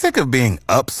Sick of being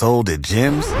upsold at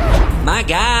gyms? My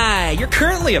guy, you're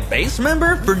currently a base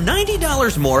member? For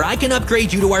 $90 more, I can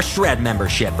upgrade you to our Shred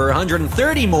membership. For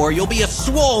 $130 more, you'll be a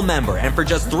Swole member. And for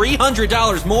just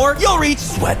 $300 more, you'll reach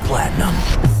Sweat Platinum.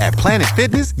 At Planet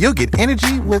Fitness, you'll get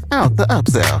energy without the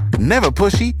upsell. Never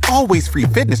pushy, always free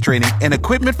fitness training and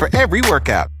equipment for every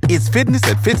workout. It's fitness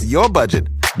that fits your budget.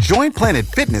 Join Planet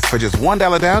Fitness for just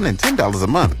 $1 down and $10 a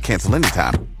month. Cancel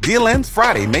anytime. Deal ends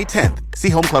Friday, May 10th. See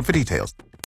Home Club for details.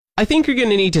 I think you're going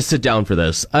to need to sit down for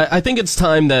this. I think it's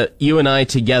time that you and I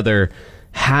together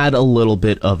had a little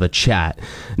bit of a chat.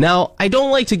 Now, I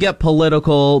don't like to get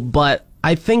political, but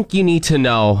I think you need to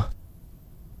know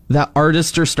that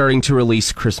artists are starting to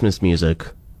release Christmas music.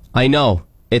 I know,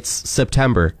 it's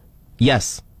September.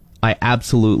 Yes, I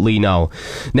absolutely know.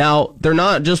 Now, they're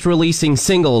not just releasing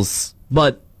singles,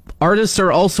 but artists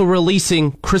are also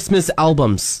releasing Christmas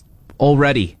albums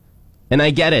already. And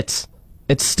I get it.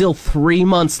 It's still 3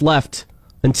 months left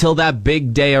until that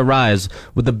big day arrives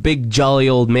with the big jolly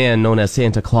old man known as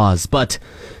Santa Claus. But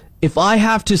if I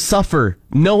have to suffer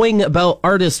knowing about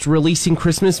artists releasing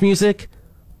Christmas music,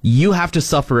 you have to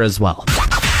suffer as well.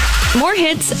 More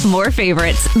hits, more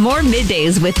favorites, more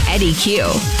middays with Eddie Q.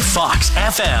 Fox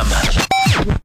FM.